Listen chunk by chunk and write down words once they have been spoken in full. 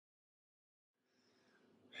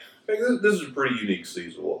Hey, this is a pretty unique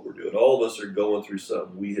season, what we're doing. All of us are going through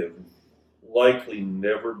something we have likely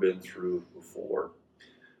never been through before.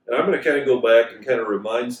 And I'm going to kind of go back and kind of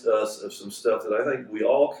remind us of some stuff that I think we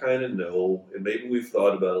all kind of know, and maybe we've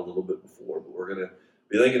thought about a little bit before, but we're going to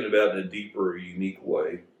be thinking about in a deeper, unique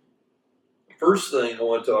way. First thing I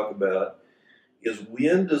want to talk about is,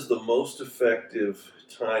 when does the most effective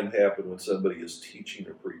time happen when somebody is teaching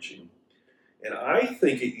or preaching? And I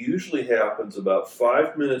think it usually happens about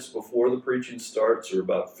 5 minutes before the preaching starts or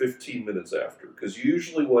about 15 minutes after. Because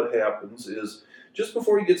usually what happens is, just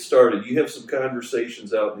before you get started, you have some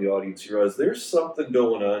conversations out in the audience. You realize there's something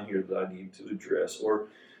going on here that I need to address. Or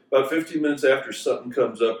about 15 minutes after, something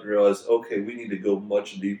comes up and you realize, okay, we need to go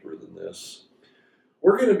much deeper than this.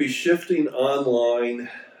 We're going to be shifting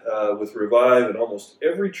online with Revive, and almost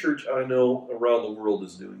every church I know around the world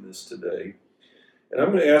is doing this today. And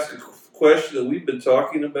I'm going to ask a question that we've been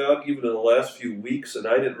talking about even in the last few weeks, and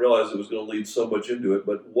I didn't realize it was going to lead so much into it,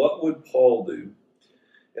 but what would Paul do?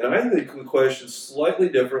 And I think the question is slightly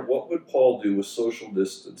different. What would Paul do with social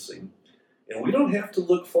distancing? And we don't have to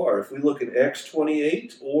look far. If we look in Acts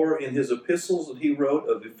 28 or in his epistles that he wrote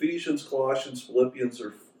of Ephesians, Colossians, Philippians,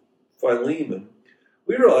 or Philemon,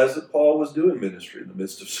 we realize that Paul was doing ministry in the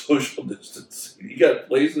midst of social distancing. He got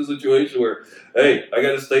placed in a situation where, hey, I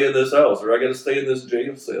got to stay in this house, or I got to stay in this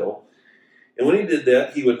jail cell. And when he did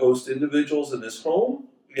that, he would host individuals in his home,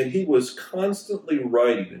 and he was constantly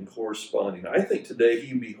writing and corresponding. I think today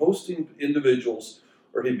he'd be hosting individuals,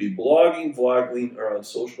 or he'd be blogging, vlogging, or on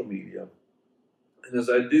social media. And as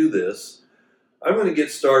I do this, I'm going to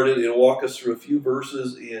get started and walk us through a few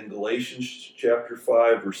verses in Galatians chapter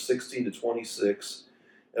 5, verse 16 to 26.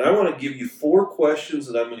 And I want to give you 4 questions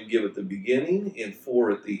that I'm going to give at the beginning and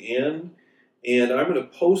 4 at the end. And I'm going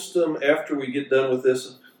to post them after we get done with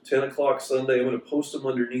this 10 o'clock Sunday. I'm going to post them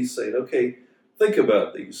underneath saying, okay, think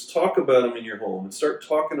about these. Talk about them in your home and start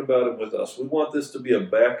talking about them with us. We want this to be a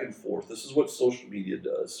back and forth. This is what social media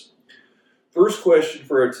does. First question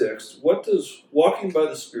for our text: what does walking by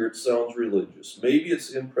the Spirit sounds religious? Maybe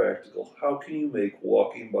it's impractical. How can you make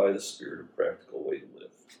walking by the Spirit a practical way to live?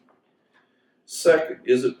 Second,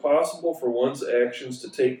 is it possible for one's actions to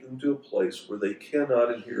take them to a place where they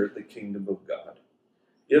cannot inherit the kingdom of God?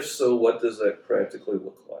 If so, what does that practically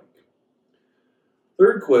look like?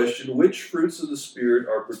 Third question, which fruits of the Spirit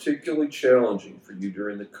are particularly challenging for you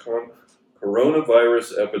during the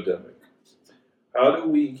coronavirus epidemic? How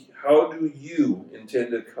do you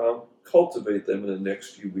intend to cultivate them in the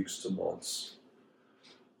next few weeks to months?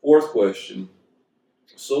 Fourth question,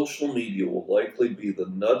 social media will likely be the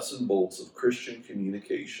nuts and bolts of Christian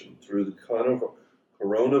communication through the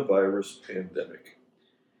coronavirus pandemic.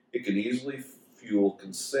 It can easily fuel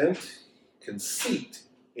conceit,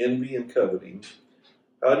 envy, and coveting.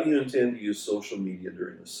 How do you intend to use social media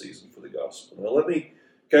during this season for the gospel? Now, let me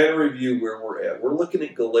kind of review where we're at. We're looking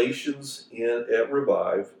at Galatians at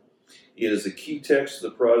Revive. It is a key text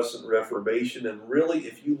of the Protestant Reformation, and really,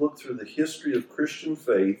 if you look through the history of Christian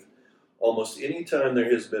faith, almost any time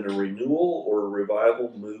there has been a renewal or a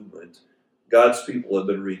revival movement, God's people have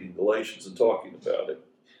been reading Galatians and talking about it.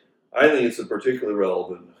 I think it's a particularly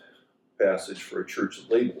relevant passage for a church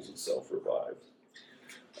that labels itself Revive.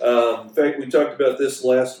 In fact, we talked about this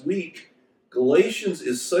last week. Galatians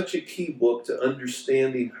is such a key book to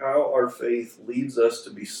understanding how our faith leads us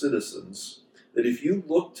to be citizens, that if you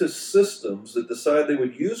look to systems that decide they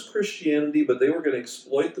would use Christianity, but they were going to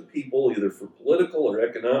exploit the people either for political or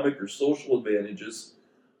economic or social advantages,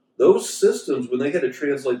 those systems, when they had to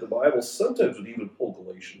translate the Bible, sometimes would even pull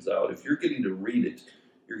Galatians out. If you're getting to read it,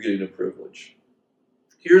 you're getting a privilege.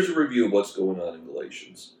 Here's a review of what's going on in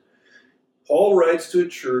Galatians. Paul writes to a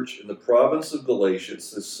church in the province of Galatia, the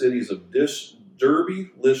cities of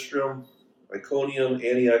Derbe, Lystra, Iconium,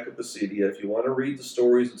 Antioch, and Pisidia. If you want to read the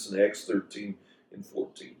stories, it's in Acts 13 and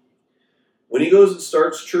 14. When he goes and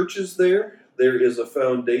starts churches there is a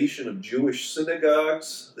foundation of Jewish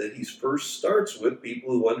synagogues that he first starts with,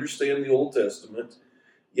 people who understand the Old Testament.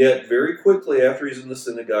 Yet very quickly after he's in the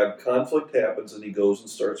synagogue, conflict happens and he goes and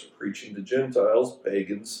starts preaching to Gentiles,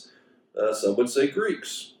 pagans, some would say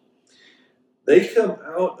Greeks. They come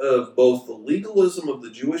out of both the legalism of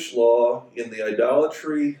the Jewish law and the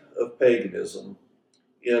idolatry of paganism,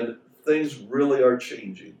 and things really are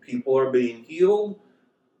changing. People are being healed,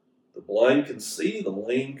 the blind can see, the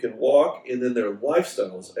lame can walk, and then their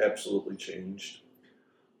lifestyle is absolutely changed.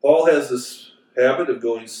 Paul has this habit of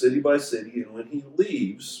going city by city, and when he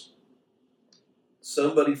leaves,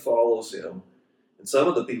 somebody follows him. And some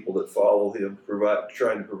of the people that follow him,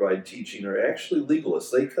 trying to provide teaching, are actually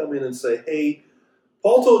legalists. They come in and say, hey,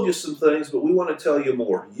 Paul told you some things, but we want to tell you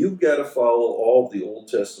more. You've got to follow all of the Old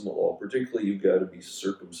Testament law. Particularly, you've got to be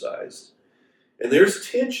circumcised. And there's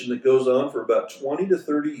tension that goes on for about 20 to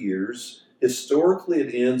 30 years. Historically,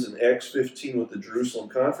 it ends in Acts 15 with the Jerusalem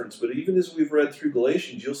conference. But even as we've read through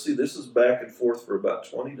Galatians, you'll see this is back and forth for about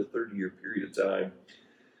 20 to 30 year period of time.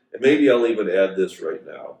 And maybe I'll even add this right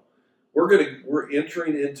now. We're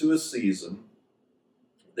entering into a season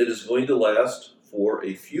that is going to last for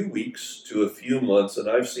a few weeks to a few months, and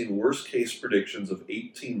I've seen worst case predictions of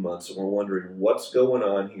 18 months, and we're wondering what's going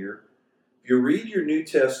on here. If you read your New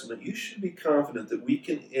Testament, you should be confident that we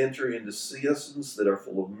can enter into seasons that are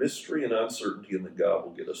full of mystery and uncertainty, and that God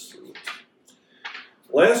will get us through it.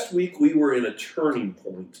 Last week we were in a turning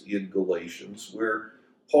point in Galatians where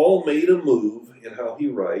Paul made a move in how he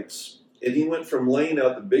writes, and he went from laying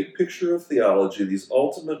out the big picture of theology, these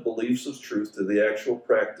ultimate beliefs of truth, to the actual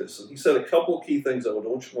practice. And he said a couple of key things I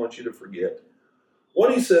don't want you to forget.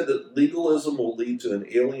 One, he said that legalism will lead to an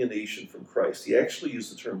alienation from Christ. He actually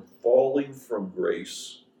used the term falling from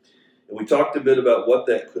grace. And we talked a bit about what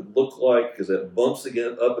that could look like, because that bumps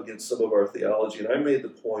up against some of our theology. And I made the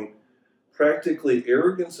point, practically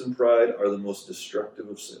arrogance and pride are the most destructive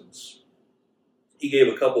of sins. He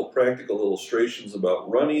gave a couple of practical illustrations about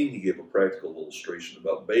running. He gave a practical illustration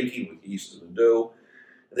about baking with yeast in the dough.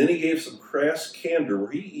 And then he gave some crass candor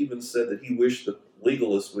where he even said that he wished the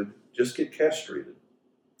legalists would just get castrated.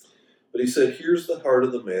 But he said, here's the heart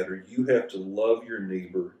of the matter. You have to love your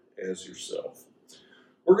neighbor as yourself.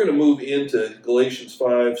 We're going to move into Galatians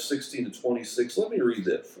 5, 16 to 26. Let me read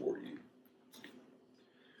that for you.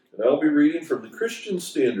 And I'll be reading from the Christian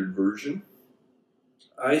Standard Version.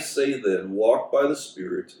 I say then, walk by the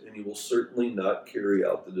Spirit, and you will certainly not carry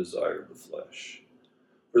out the desire of the flesh.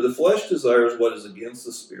 For the flesh desires what is against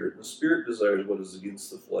the Spirit, and the Spirit desires what is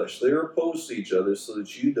against the flesh. They are opposed to each other so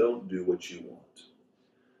that you don't do what you want.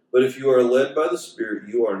 But if you are led by the Spirit,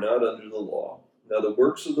 you are not under the law. Now the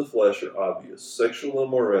works of the flesh are obvious: sexual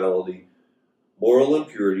immorality, moral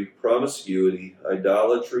impurity, promiscuity,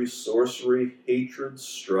 idolatry, sorcery, hatred,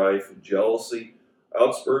 strife, jealousy,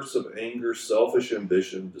 outbursts of anger, selfish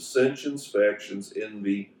ambition, dissensions, factions,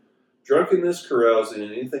 envy, drunkenness, carousing,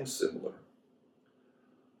 and anything similar.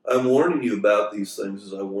 I'm warning you about these things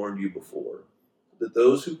as I warned you before, that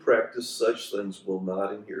those who practice such things will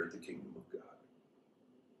not inherit the kingdom of God.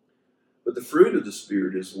 But the fruit of the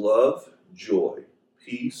Spirit is love, joy,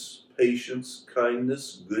 peace, patience,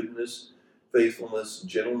 kindness, goodness, faithfulness,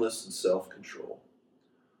 gentleness, and self-control.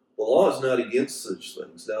 The law is not against such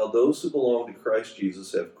things. Now those who belong to Christ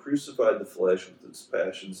Jesus have crucified the flesh with its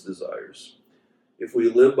passions, desires. If we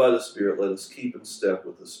live by the Spirit, let us keep in step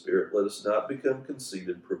with the Spirit. Let us not become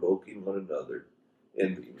conceited, provoking one another,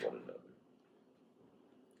 envying one another.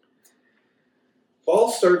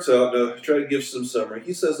 Paul starts out, to try to give some summary.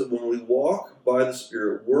 He says that when we walk by the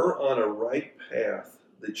Spirit, we're on a right path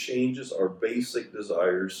that changes our basic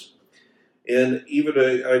desires. And even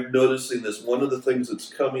I'm noticing this, one of the things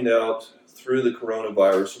that's coming out through the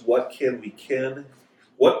coronavirus, what can we do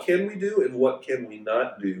and what can we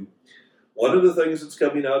not do? One of the things that's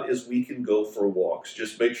coming out is we can go for walks.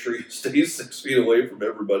 Just make sure you stay 6 feet away from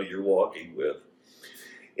everybody you're walking with.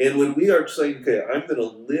 And when we are saying, okay, I'm going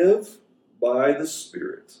to live by the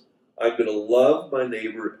Spirit, I'm going to love my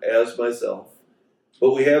neighbor as myself,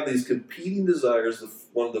 but we have these competing desires,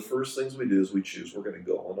 one of the first things we do is we choose we're going to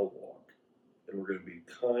go on a walk. And we're going to be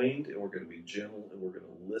kind, and we're going to be gentle, and we're going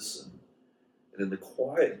to listen. And in the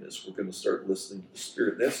quietness, we're going to start listening to the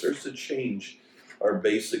Spirit. And that starts to change our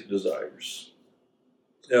basic desires.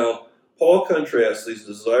 Now, Paul contrasts these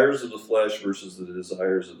desires of the flesh versus the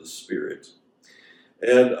desires of the Spirit.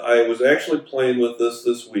 And I was actually playing with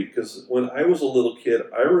this week, because when I was a little kid,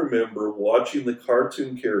 I remember watching the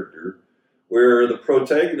cartoon character where the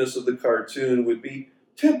protagonist of the cartoon would be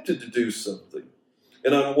tempted to do something.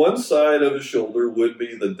 And on one side of his shoulder would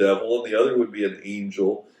be the devil, and the other would be an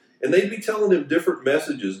angel. And they'd be telling him different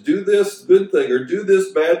messages. Do this good thing, or do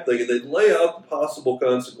this bad thing. And they'd lay out the possible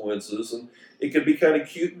consequences. And it could be kind of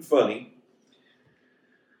cute and funny.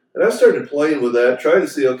 And I started playing with that, trying to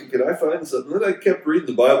see, okay, can I find something? And then I kept reading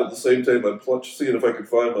the Bible at the same time. I'm seeing if I could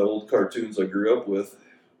find my old cartoons I grew up with.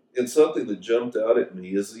 And something that jumped out at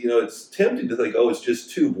me is, it's tempting to think, it's just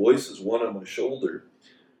two voices, one on my shoulder.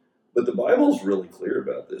 But the Bible is really clear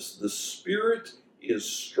about this. The Spirit is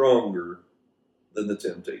stronger than the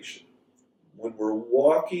temptation. When we're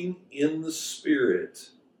walking in the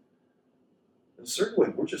Spirit, in a certain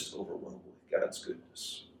way, we're just overwhelmed with God's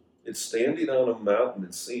goodness. It's standing on a mountain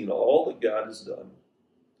and seeing all that God has done.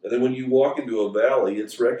 And then when you walk into a valley,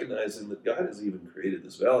 it's recognizing that God has even created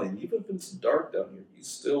this valley. And even if it's dark down here, He's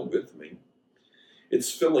still with me.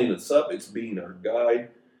 It's filling us up. It's being our guide.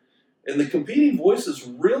 And the competing voices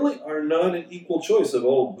really are not an equal choice of,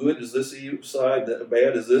 oh, good is this side,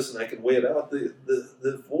 bad is this, and I can weigh it out.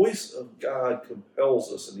 The voice of God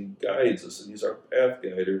compels us, and He guides us, and He's our path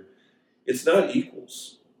guider. It's not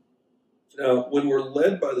equals. Now, when we're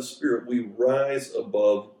led by the Spirit, we rise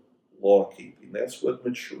above law keeping. That's what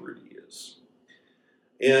maturity is.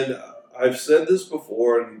 And I've said this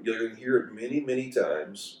before, and you're going to hear it many, many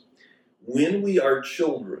times. When we are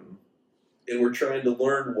children, and we're trying to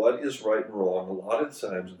learn what is right and wrong, a lot of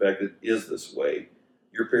times, in fact, it is this way.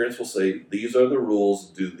 Your parents will say, these are the rules,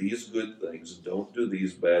 do these good things, don't do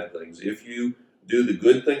these bad things. If you do the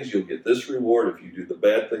good things, you'll get this reward. If you do the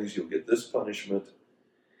bad things, you'll get this punishment.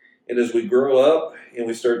 And as we grow up and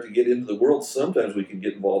we start to get into the world, sometimes we can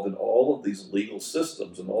get involved in all of these legal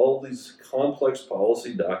systems and all of these complex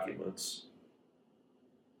policy documents.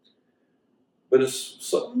 But as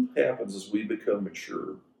something happens as we become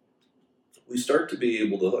mature, we start to be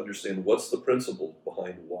able to understand what's the principle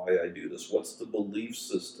behind why I do this, what's the belief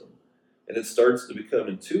system, and it starts to become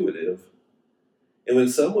intuitive. And in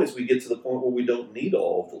some ways we get to the point where we don't need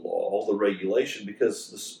all of the law, all the regulation,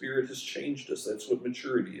 because the Spirit has changed us. That's what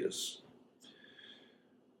maturity is.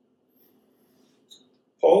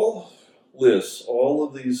 Paul lists all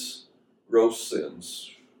of these gross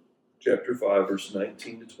sins, chapter 5, verse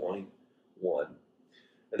 19 to 21.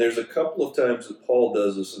 And there's a couple of times that Paul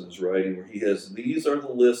does this in his writing where he has, these are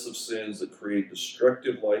the lists of sins that create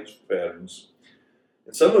destructive life patterns.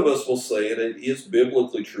 And some of us will say, and it is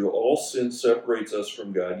biblically true, all sin separates us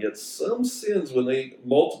from God. Yet some sins, when they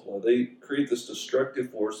multiply, they create this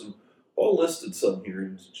destructive force. And Paul listed some here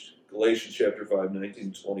in Galatians chapter 5,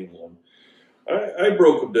 19 to 21. I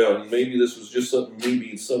broke them down, and maybe this was just something me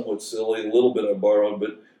being somewhat silly, a little bit I borrowed,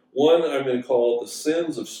 but one I'm going to call it the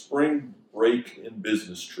sins of spring break and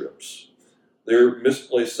business trips. Their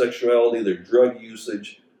misplaced sexuality, their drug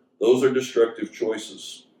usage, those are destructive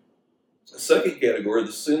choices. The second category,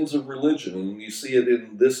 the sins of religion, and you see it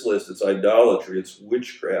in this list, it's idolatry, it's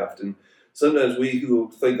witchcraft, and sometimes we who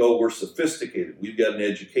think, oh, we're sophisticated, we've got an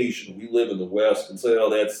education, we live in the West, and say, oh,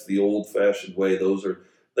 that's the old-fashioned way, those are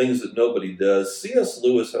things that nobody does. C.S.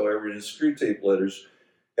 Lewis, however, in his Screw Tape Letters,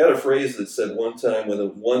 had a phrase that said one time when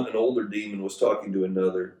an older demon was talking to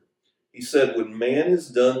another, he said, when man is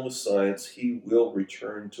done with science, he will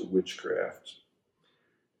return to witchcraft.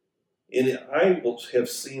 And I have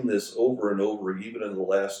seen this over and over, even in the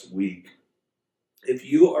last week. If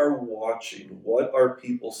you are watching what are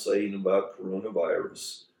people saying about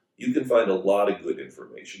coronavirus, you can find a lot of good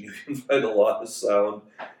information. You can find a lot of sound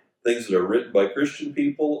things that are written by Christian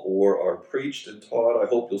people or are preached and taught. I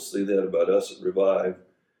hope you'll see that about us at Revive.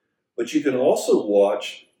 But you can also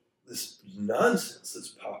watch this nonsense that's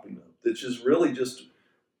popping up, that's just really just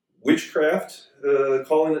witchcraft,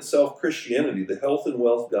 calling itself Christianity, the health and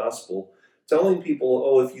wealth gospel, telling people,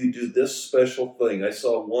 oh, if you do this special thing. I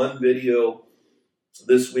saw one video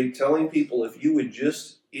this week telling people if you would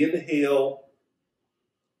just inhale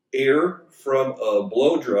air from a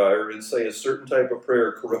blow dryer and say a certain type of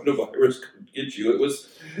prayer, coronavirus could get you. It was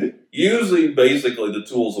using basically the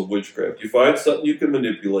tools of witchcraft. You find something you can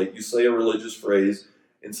manipulate, you say a religious phrase,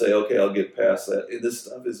 and say, okay, I'll get past that. And this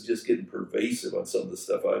stuff is just getting pervasive on some of the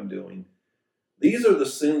stuff I'm doing. These are the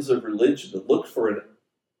sins of religion that look for an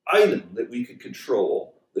item that we can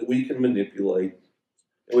control, that we can manipulate,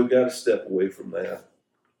 and we've got to step away from that.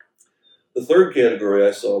 The third category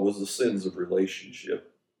I saw was the sins of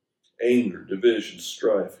relationship. Anger, division,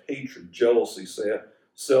 strife, hatred, jealousy,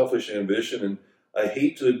 selfish ambition, and I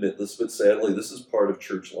hate to admit this, but sadly, this is part of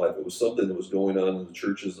church life. It was something that was going on in the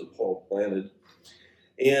churches that Paul planted.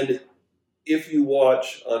 And if you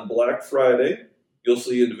watch on Black Friday, you'll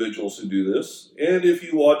see individuals who do this. And if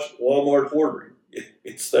you watch Walmart hoarding,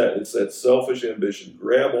 it's that selfish ambition.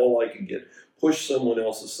 Grab all I can get. Push someone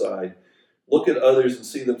else aside. Look at others and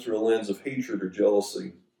see them through a lens of hatred or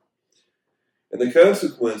jealousy. And the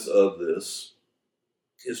consequence of this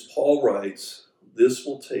is, Paul writes, this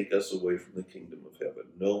will take us away from the kingdom of heaven.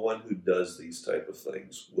 No one who does these type of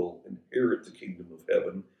things will inherit the kingdom of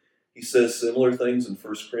heaven. He says similar things in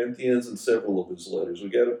 1 Corinthians and several of his letters.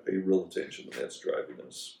 We've got to pay real attention when that's driving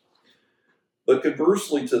us. But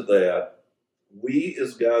conversely to that, we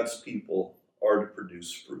as God's people are to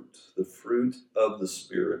produce fruit, the fruit of the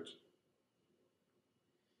Spirit.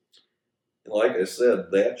 And like I said,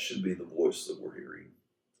 that should be the voice that we're hearing.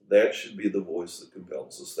 That should be the voice that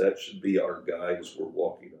compels us. That should be our guide as we're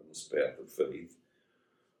walking on this path of faith.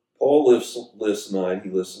 Paul lists 9. He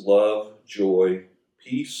lists love, joy,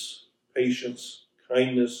 peace, patience,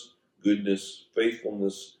 kindness, goodness,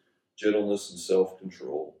 faithfulness, gentleness, and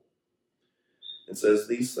self-control. It says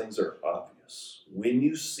these things are obvious. When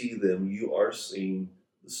you see them, you are seeing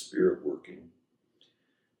the Spirit working.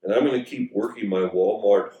 And I'm going to keep working my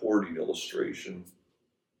Walmart hoarding illustration.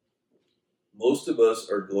 Most of us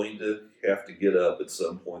are going to have to get up at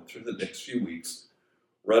some point through the next few weeks,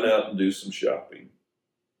 run out and do some shopping.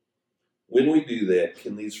 When we do that,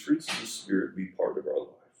 can these fruits of the Spirit be part of our life?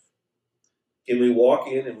 Can we walk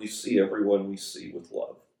in and we see everyone we see with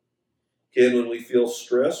love? Can, when we feel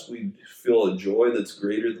stressed, we feel a joy that's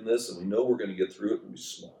greater than this and we know we're going to get through it and we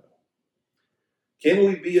smile? Can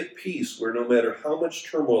we be at peace where no matter how much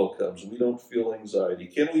turmoil comes, we don't feel anxiety?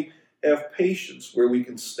 Can we have patience where we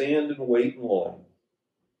can stand and wait in line?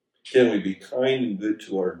 Can we be kind and good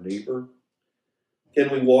to our neighbor?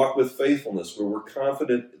 Can we walk with faithfulness where we're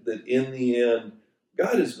confident that in the end,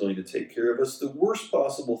 God is going to take care of us? The worst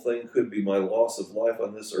possible thing could be my loss of life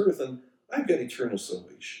on this earth, and I've got eternal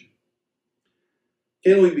salvation.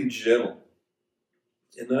 Can we be gentle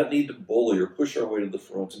and not need to bully or push our way to the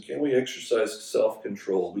front? And can we exercise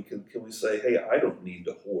self-control? Can we say, hey, I don't need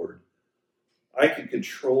to hoard. I can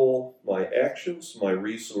control my actions, my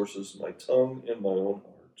resources, my tongue, and my own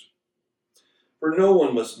heart. For no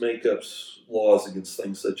one must make up laws against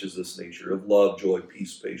things such as this nature of love, joy,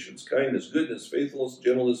 peace, patience, kindness, goodness, faithfulness,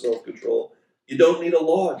 gentleness, self-control. You don't need a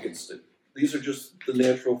law against it. These are just the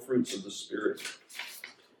natural fruits of the Spirit.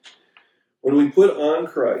 When we put on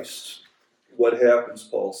Christ, what happens,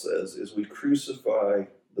 Paul says, is we crucify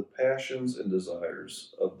the passions and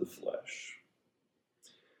desires of the flesh.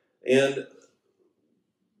 And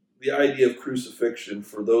the idea of crucifixion,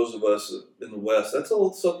 for those of us in the West, that's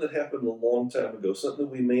something that happened a long time ago, something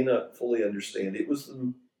that we may not fully understand. It was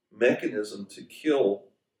the mechanism to kill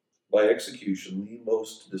by execution the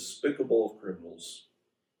most despicable of criminals.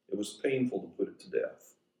 It was painful to put it to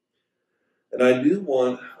death. And I do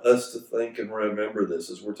want us to think and remember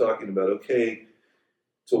this as we're talking about, okay,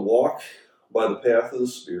 to walk by the path of the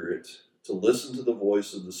Spirit, to listen to the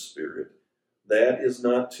voice of the Spirit, that is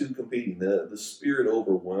not two competing. The Spirit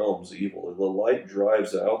overwhelms evil. The light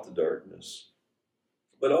drives out the darkness.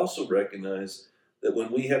 But also recognize that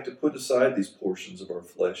when we have to put aside these portions of our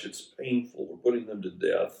flesh, it's painful. We're putting them to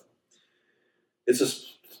death. It's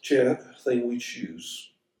a thing we choose.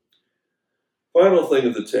 Final thing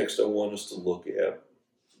of the text I want us to look at.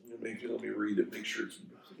 Let me read it, make sure it's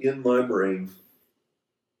in my brain.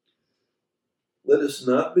 Let us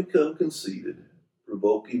not become conceited,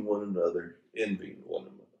 provoking one another, envying one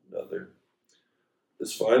another.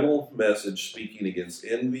 This final message speaking against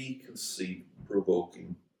envy, conceit,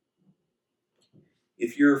 provoking.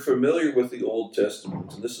 If you're familiar with the Old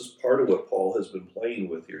Testament, and this is part of what Paul has been playing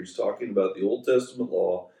with here, he's talking about the Old Testament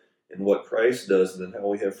law and what Christ does and then how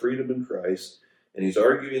we have freedom in Christ. And he's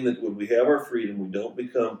arguing that when we have our freedom, we don't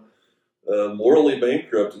become morally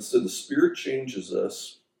bankrupt. Instead, the Spirit changes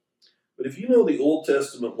us. But if you know the Old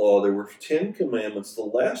Testament law, there were 10 commandments. The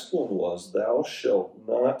last one was, thou shalt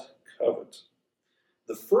not covet.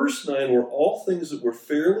 The first 9 were all things that were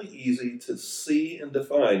fairly easy to see and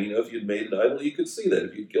define. If you'd made an idol, you could see that.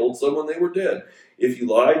 If you'd killed someone, they were dead. If you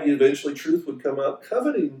lied, eventually truth would come out.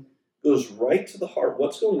 Coveting goes right to the heart.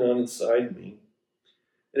 What's going on inside me?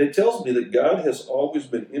 And it tells me that God has always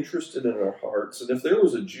been interested in our hearts. And if there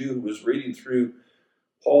was a Jew who was reading through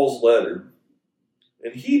Paul's letter,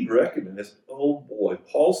 and he'd recognize, oh boy,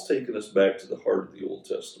 Paul's taken us back to the heart of the Old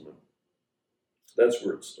Testament. That's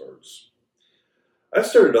where it starts. I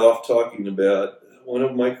started off talking about one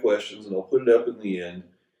of my questions, and I'll put it up in the end,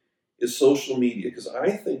 is social media, because I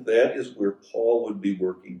think that is where Paul would be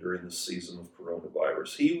working during the season of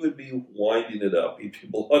coronavirus. He would be winding it up. He'd be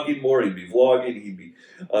blogging more, he'd be vlogging, he'd be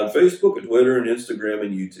on Facebook and Twitter and Instagram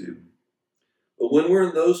and YouTube. But when we're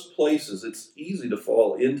in those places, it's easy to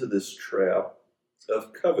fall into this trap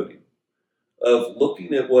of coveting, of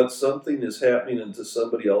looking at what something is happening into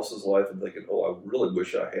somebody else's life and thinking, oh, I really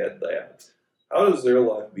wish I had that. How does their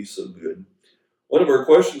life be so good? One of our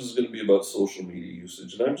questions is going to be about social media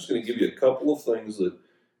usage, and I'm just going to give you a couple of things that,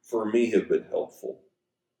 for me, have been helpful.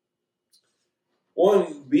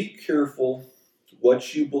 One, be careful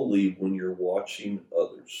what you believe when you're watching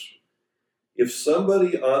others. If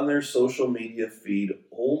somebody on their social media feed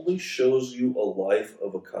only shows you a life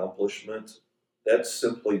of accomplishment, that's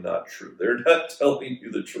simply not true. They're not telling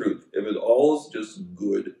you the truth. If it all is just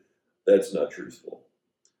good, that's not truthful.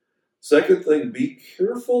 Second thing, be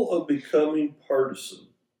careful of becoming partisan.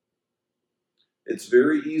 It's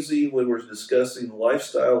very easy when we're discussing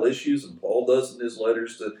lifestyle issues, and Paul does in his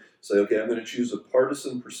letters, to say, okay, I'm going to choose a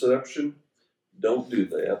partisan perception. Don't do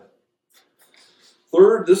that.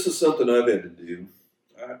 Third, this is something I've had to do.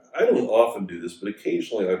 I don't often do this, but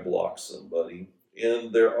occasionally I block somebody.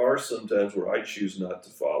 And there are some times where I choose not to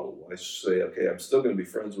follow. I say, okay, I'm still going to be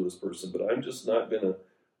friends with this person, but I'm just not going to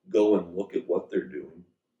go and look at what they're doing.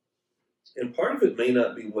 And part of it may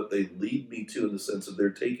not be what they lead me to in the sense of they're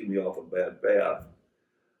taking me off a bad path.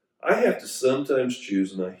 I have to sometimes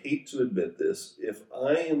choose, and I hate to admit this, if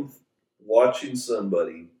I am watching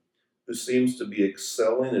somebody who seems to be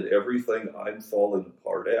excelling at everything I'm falling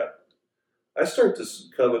apart at, I start to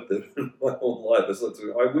covet them in my own life.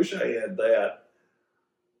 I wish I had that.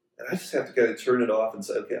 And I just have to kind of turn it off and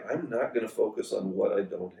say, okay, I'm not going to focus on what I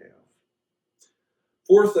don't have.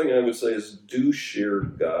 Fourth thing I would say is do share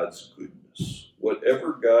God's goodness.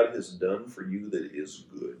 Whatever God has done for you that is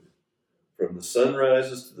good, from the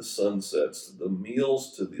sunrises to the sunsets, to the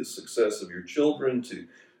meals, to the success of your children, to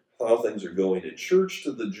how things are going at church,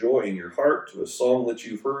 to the joy in your heart, to a song that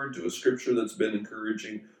you've heard, to a scripture that's been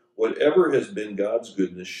encouraging, whatever has been God's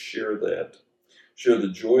goodness, share that. Share the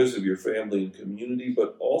joys of your family and community,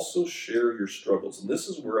 but also share your struggles. And this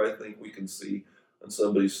is where I think we can see on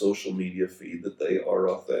somebody's social media feed that they are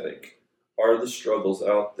authentic. Are the struggles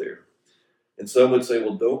out there? And some would say,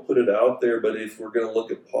 well, don't put it out there, but if we're going to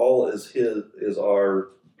look at Paul as our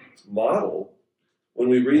model, when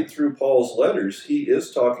we read through Paul's letters, he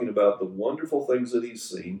is talking about the wonderful things that he's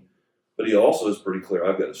seen, but he also is pretty clear,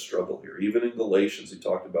 I've got a struggle here. Even in Galatians, he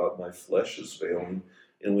talked about my flesh is failing,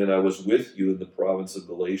 and when I was with you in the province of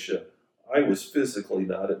Galatia, I was physically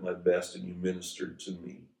not at my best, and you ministered to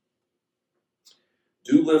me.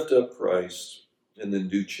 Do lift up Christ, and then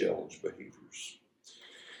do challenge behaviors.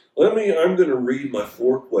 I'm going to read my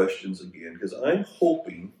 4 questions again, because I'm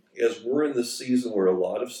hoping, as we're in this season where a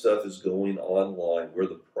lot of stuff is going online, where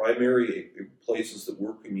the primary places that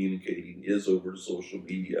we're communicating is over social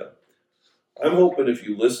media, I'm hoping if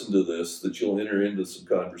you listen to this that you'll enter into some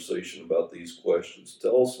conversation about these questions.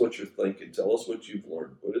 Tell us what you're thinking. Tell us what you've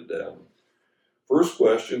learned. Put it down. First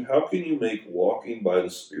question, how can you make walking by the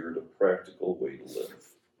Spirit a practical way to live?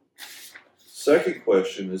 Second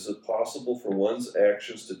question, is it possible for one's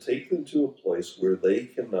actions to take them to a place where they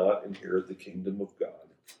cannot inherit the kingdom of God?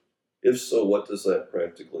 If so, what does that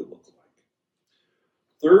practically look like?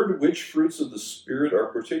 Third, which fruits of the Spirit are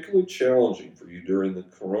particularly challenging for you during the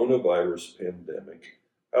coronavirus pandemic?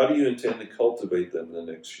 How do you intend to cultivate them in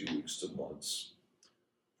the next few weeks to months?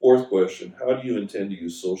 Fourth question, how do you intend to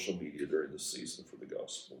use social media during this season for the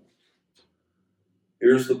gospel?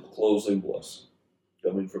 Here's the closing blessing,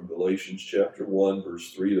 coming from Galatians chapter 1,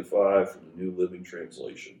 verse 3 to 5 from the New Living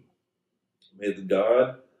Translation. May the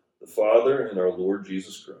God, the Father, and our Lord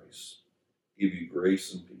Jesus Christ give you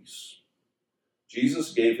grace and peace.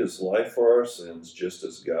 Jesus gave his life for our sins just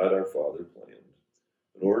as God our Father planned,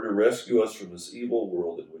 in order to rescue us from this evil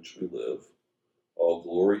world in which we live. All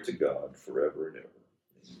glory to God forever and ever.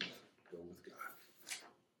 Amen.